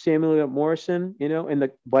 you get Samuel Eliot Morison, and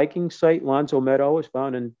the Viking site, Lonzo Meadow, was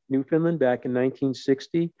found in Newfoundland back in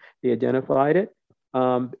 1960. They identified it.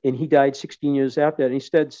 And he died 16 years after that. And he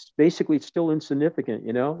said, basically, it's still insignificant,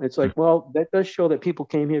 It's like, well, that does show that people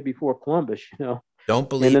came here before Columbus, Don't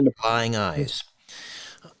believe the lying eyes.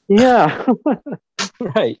 Yeah,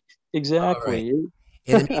 right, exactly. Right.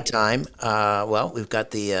 In the meantime, we've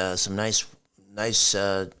got some nice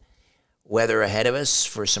weather ahead of us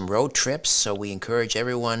for some road trips. So we encourage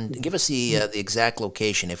everyone to give us the exact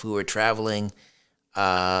location. If we were traveling,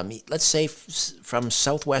 let's say from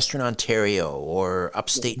southwestern Ontario or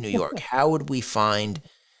upstate New York, how would we find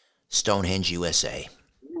Stonehenge, USA?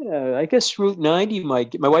 Yeah, I guess Route 90 my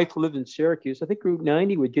wife lived in Syracuse. I think Route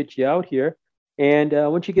 90 would get you out here. And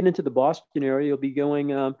once you get into the Boston area, you'll be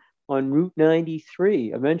going on Route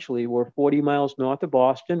 93 eventually. We're 40 miles north of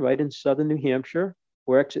Boston, right in southern New Hampshire.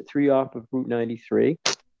 We're exit 3 off of Route 93.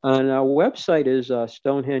 And our website is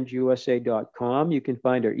stonehengeusa.com. You can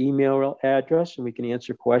find our email address and we can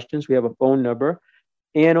answer questions. We have a phone number.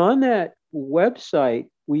 And on that website,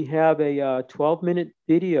 we have a 12-minute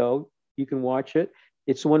video. You can watch it.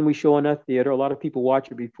 It's the one we show in our theater. A lot of people watch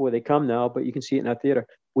it before they come now, but you can see it in our theater.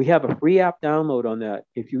 We have a free app download on that.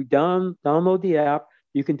 If you download the app,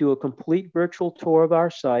 you can do a complete virtual tour of our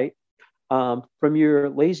site from your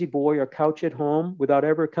lazy boy or couch at home without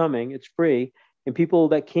ever coming. It's free. And people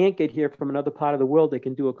that can't get here from another part of the world, they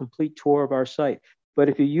can do a complete tour of our site. But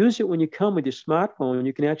if you use it when you come with your smartphone,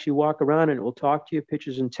 you can actually walk around and it will talk to you,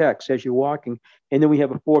 pictures and text as you're walking. And then we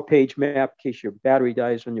have a 4-page map in case your battery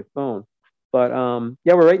dies on your phone. But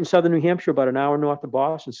yeah, we're right in southern New Hampshire, about an hour north of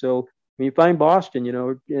Boston. So when you find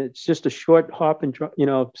Boston, it's just a short hop and,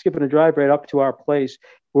 skipping a drive right up to our place.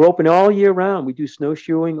 We're open all year round. We do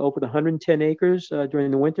snowshoeing, open 110 acres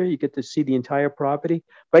during the winter. You get to see the entire property.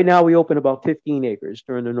 Right now, we open about 15 acres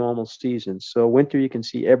during the normal season. So winter, you can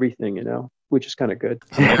see everything, which is kind of good.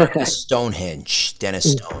 Stonehenge,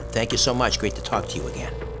 Dennis Stone. Thank you so much. Great to talk to you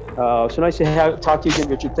again. So nice to talk to you again,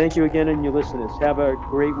 Richard. Thank you again, and your listeners. Have a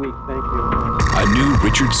great week. Thank you. A new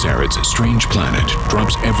Richard Syrett's Strange Planet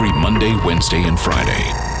drops every Monday, Wednesday, and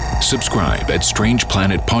Friday. Subscribe at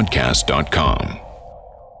strangeplanetpodcast.com.